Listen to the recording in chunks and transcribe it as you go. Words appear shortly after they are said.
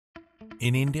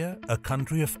In India, a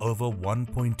country of over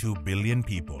 1.2 billion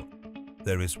people,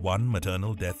 there is one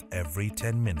maternal death every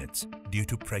 10 minutes due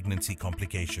to pregnancy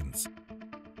complications.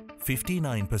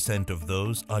 59% of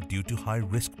those are due to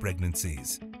high-risk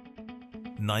pregnancies.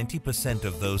 90%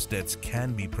 of those deaths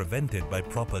can be prevented by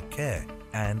proper care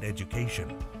and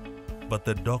education. But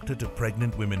the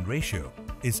doctor-to-pregnant women ratio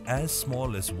is as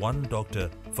small as one doctor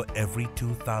for every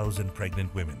 2,000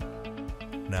 pregnant women.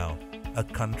 Now, a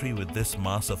country with this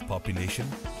mass of population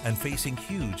and facing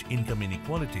huge income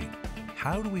inequality,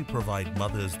 how do we provide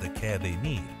mothers the care they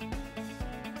need?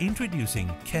 Introducing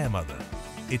Caremother.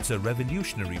 It's a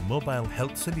revolutionary mobile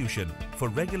health solution for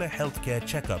regular healthcare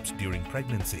checkups during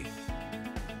pregnancy.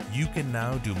 You can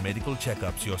now do medical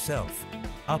checkups yourself.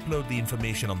 Upload the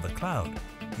information on the cloud.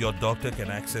 Your doctor can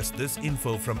access this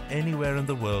info from anywhere in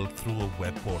the world through a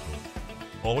web portal.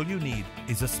 All you need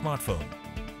is a smartphone.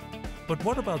 But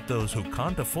what about those who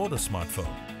can't afford a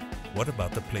smartphone? What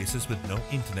about the places with no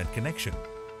internet connection?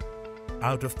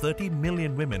 Out of 30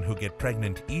 million women who get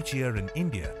pregnant each year in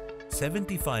India,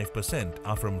 75%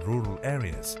 are from rural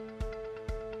areas.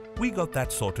 We got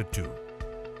that sorted too.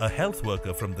 A health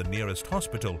worker from the nearest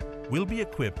hospital will be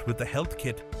equipped with the health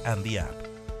kit and the app.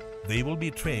 They will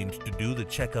be trained to do the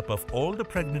checkup of all the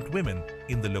pregnant women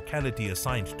in the locality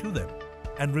assigned to them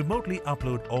and remotely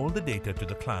upload all the data to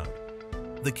the cloud.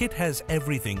 The kit has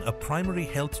everything a primary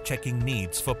health checking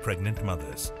needs for pregnant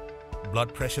mothers: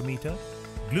 blood pressure meter,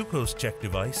 glucose check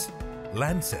device,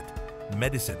 lancet,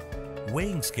 medicine,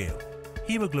 weighing scale,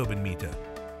 hemoglobin meter,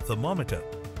 thermometer,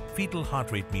 fetal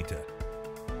heart rate meter.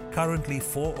 Currently,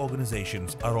 4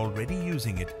 organizations are already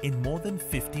using it in more than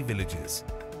 50 villages.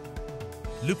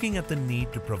 Looking at the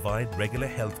need to provide regular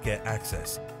healthcare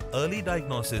access, early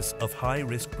diagnosis of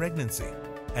high-risk pregnancy,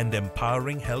 and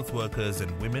empowering health workers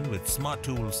and women with smart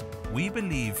tools, we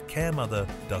believe Caremother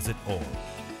does it all.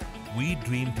 We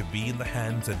dream to be in the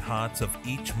hands and hearts of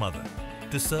each mother,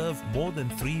 to serve more than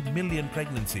 3 million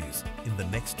pregnancies in the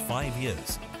next 5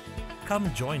 years.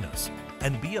 Come join us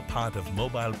and be a part of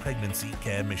Mobile Pregnancy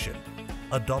Care Mission.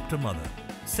 Adopt a mother,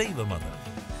 save a mother,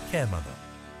 Caremother.